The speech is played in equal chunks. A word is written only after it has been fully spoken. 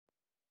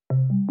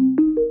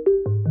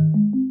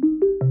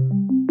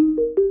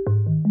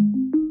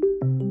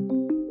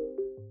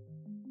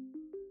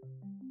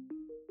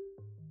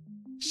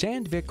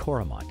Sandvik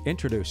Coromant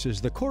introduces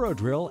the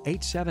CoroDrill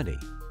 870.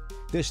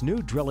 This new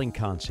drilling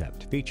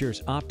concept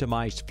features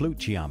optimized flute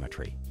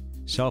geometry,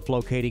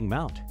 self-locating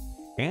mount,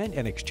 and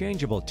an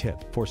exchangeable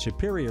tip for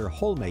superior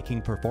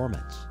hole-making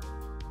performance.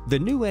 The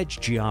new edge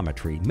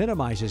geometry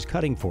minimizes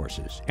cutting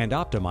forces and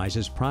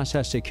optimizes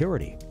process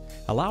security,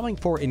 allowing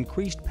for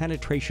increased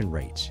penetration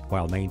rates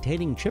while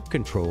maintaining chip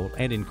control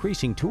and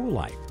increasing tool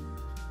life.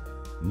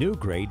 New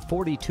grade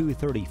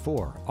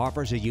 4234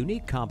 offers a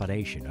unique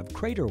combination of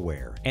crater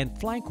wear and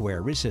flank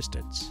wear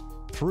resistance.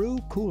 Through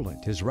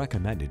coolant is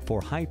recommended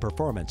for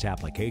high-performance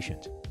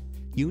applications.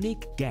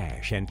 Unique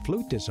gash and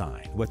flute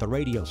design with a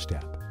radial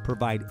step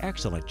provide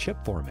excellent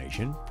chip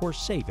formation for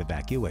safe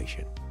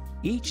evacuation.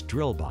 Each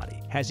drill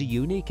body has a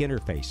unique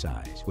interface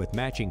size with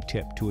matching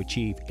tip to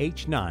achieve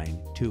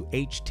H9 to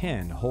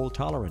H10 hole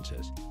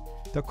tolerances.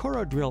 The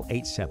CoroDrill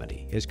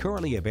 870 is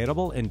currently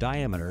available in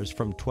diameters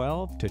from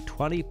 12 to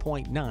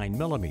 20.9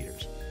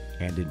 millimeters,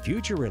 and in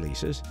future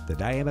releases, the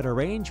diameter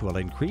range will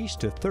increase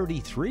to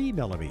 33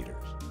 millimeters.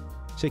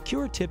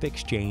 Secure tip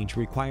exchange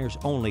requires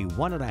only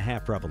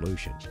 1.5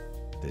 revolutions.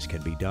 This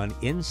can be done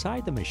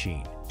inside the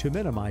machine to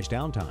minimize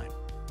downtime.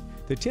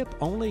 The tip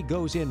only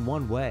goes in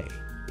one way,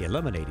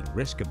 eliminating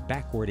risk of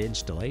backward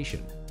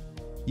installation.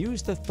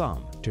 Use the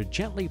thumb to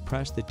gently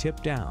press the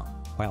tip down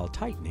while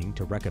tightening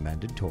to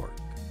recommended torque.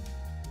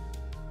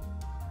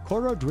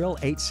 CoroDrill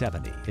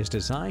 870 is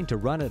designed to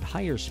run at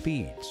higher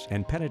speeds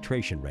and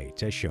penetration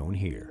rates as shown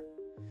here.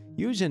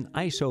 Use an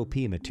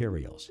ISO-P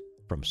materials,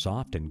 from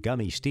soft and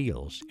gummy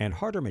steels and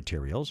harder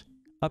materials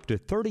up to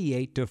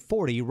 38 to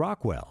 40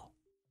 Rockwell.